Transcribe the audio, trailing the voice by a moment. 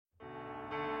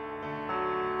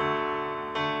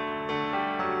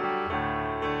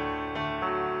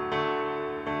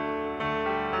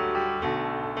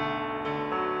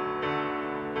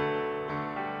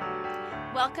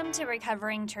Welcome to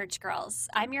Recovering Church Girls.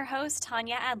 I'm your host,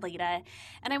 Tanya Adlita,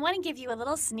 and I want to give you a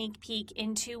little sneak peek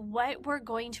into what we're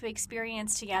going to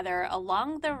experience together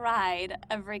along the ride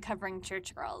of Recovering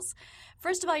Church Girls.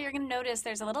 First of all, you're going to notice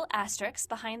there's a little asterisk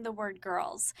behind the word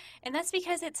girls, and that's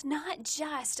because it's not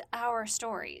just our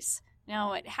stories.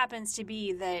 Now, it happens to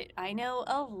be that I know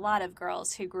a lot of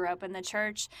girls who grew up in the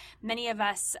church. Many of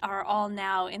us are all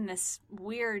now in this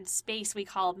weird space we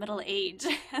call middle age.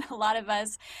 And a lot of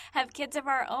us have kids of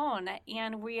our own,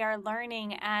 and we are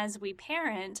learning as we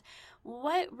parent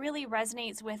what really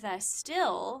resonates with us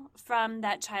still from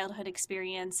that childhood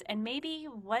experience and maybe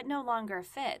what no longer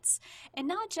fits. And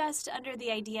not just under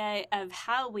the idea of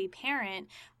how we parent,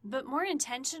 but more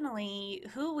intentionally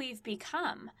who we've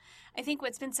become. I think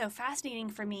what's been so fascinating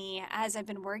for me as I've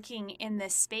been working in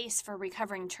this space for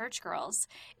Recovering Church Girls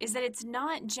is that it's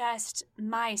not just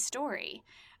my story.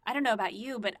 I don't know about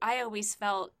you, but I always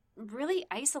felt really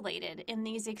isolated in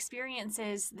these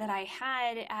experiences that I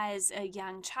had as a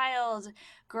young child,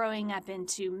 growing up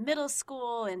into middle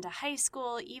school, into high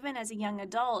school, even as a young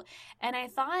adult. And I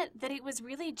thought that it was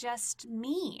really just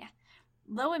me.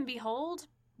 Lo and behold,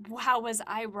 wow, was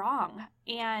I wrong.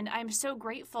 And I'm so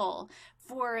grateful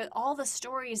for all the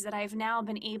stories that I've now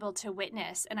been able to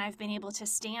witness, and I've been able to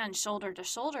stand shoulder to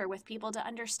shoulder with people to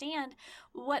understand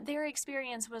what their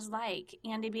experience was like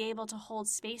and to be able to hold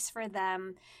space for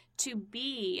them to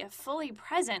be fully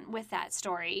present with that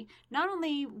story, not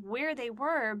only where they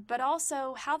were, but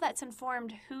also how that's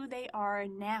informed who they are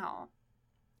now.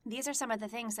 These are some of the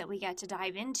things that we get to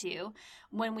dive into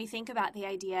when we think about the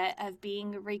idea of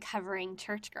being recovering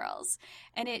church girls.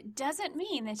 And it doesn't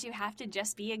mean that you have to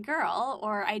just be a girl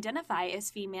or identify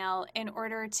as female in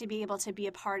order to be able to be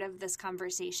a part of this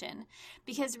conversation.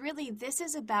 Because really, this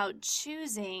is about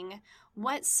choosing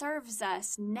what serves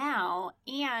us now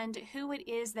and who it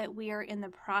is that we are in the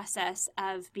process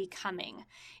of becoming.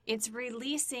 It's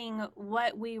releasing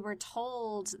what we were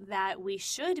told that we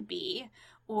should be,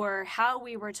 or how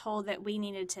we were told that we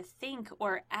needed to think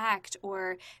or act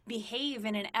or behave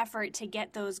in an effort to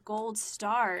get those gold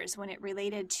stars when it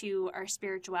related to our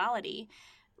spirituality.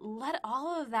 Let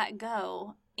all of that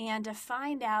go and to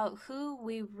find out who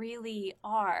we really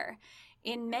are.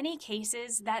 In many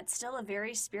cases, that's still a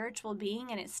very spiritual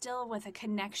being, and it's still with a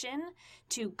connection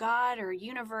to God or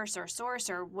universe or source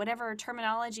or whatever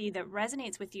terminology that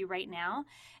resonates with you right now.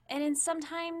 And then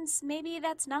sometimes maybe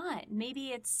that's not. Maybe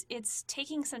it's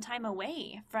taking some time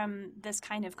away from this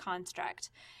kind of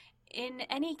construct. In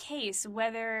any case,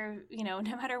 whether, no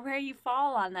matter where you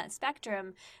fall on that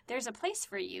spectrum, there's a place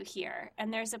for you here,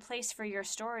 and there's a place for your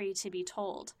story to be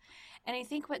told. And I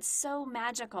think what's so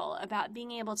magical about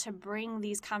being able to bring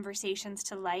these conversations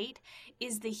to light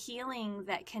is the healing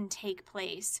that can take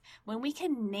place when we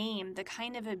can name the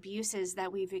kind of abuses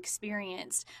that we've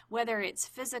experienced, whether it's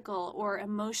physical or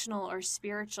emotional or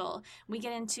spiritual. We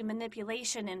get into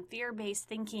manipulation and fear-based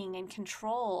thinking and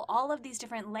control, all of these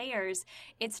different layers.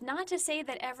 It's not to say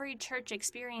that every church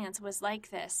experience was like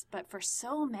this, but for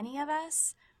so many of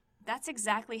us, that's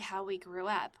exactly how we grew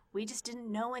up. We just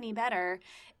didn't know any better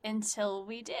until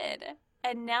we did.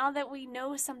 And now that we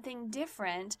know something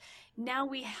different, now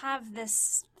we have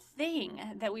this thing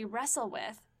that we wrestle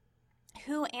with.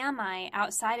 Who am I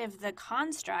outside of the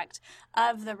construct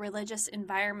of the religious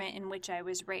environment in which I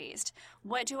was raised?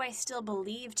 What do I still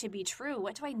believe to be true?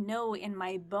 What do I know in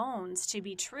my bones to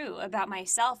be true about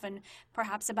myself and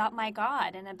perhaps about my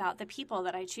God and about the people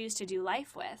that I choose to do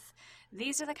life with?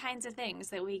 These are the kinds of things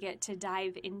that we get to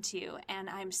dive into, and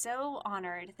I'm so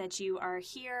honored that you are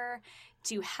here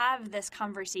to have this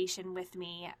conversation with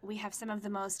me. We have some of the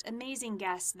most amazing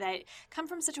guests that come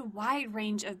from such a wide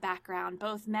range of background,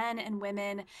 both men and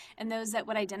women, and those that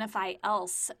would identify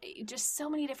else. Just so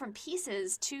many different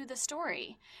pieces to the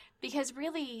story, because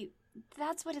really,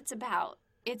 that's what it's about.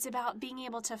 It's about being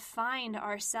able to find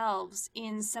ourselves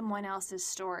in someone else's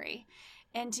story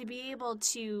and to be able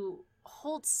to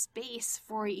hold space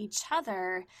for each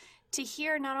other to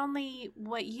hear not only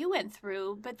what you went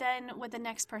through, but then what the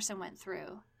next person went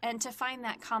through, and to find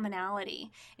that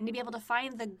commonality and to be able to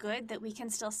find the good that we can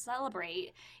still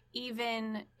celebrate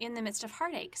even in the midst of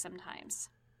heartache sometimes.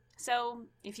 So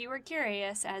if you were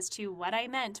curious as to what I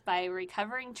meant by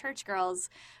recovering church girls,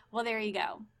 well, there you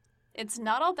go. It's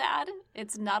not all bad.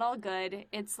 It's not all good.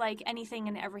 It's like anything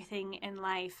and everything in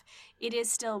life. It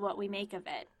is still what we make of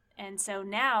it. And so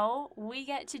now we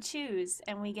get to choose,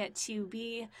 and we get to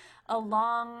be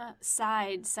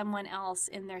alongside someone else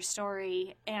in their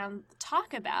story and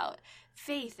talk about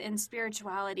faith and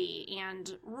spirituality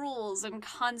and rules and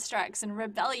constructs and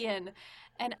rebellion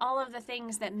and all of the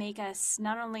things that make us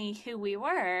not only who we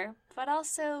were, but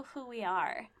also who we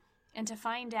are. And to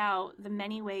find out the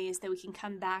many ways that we can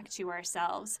come back to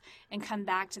ourselves and come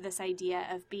back to this idea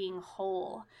of being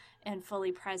whole and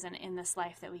fully present in this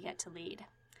life that we get to lead.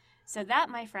 So that,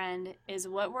 my friend, is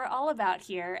what we're all about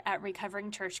here at Recovering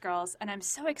Church Girls, and I'm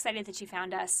so excited that you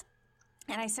found us,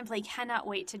 and I simply cannot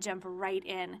wait to jump right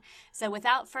in. So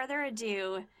without further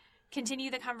ado, continue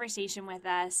the conversation with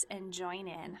us and join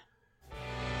in.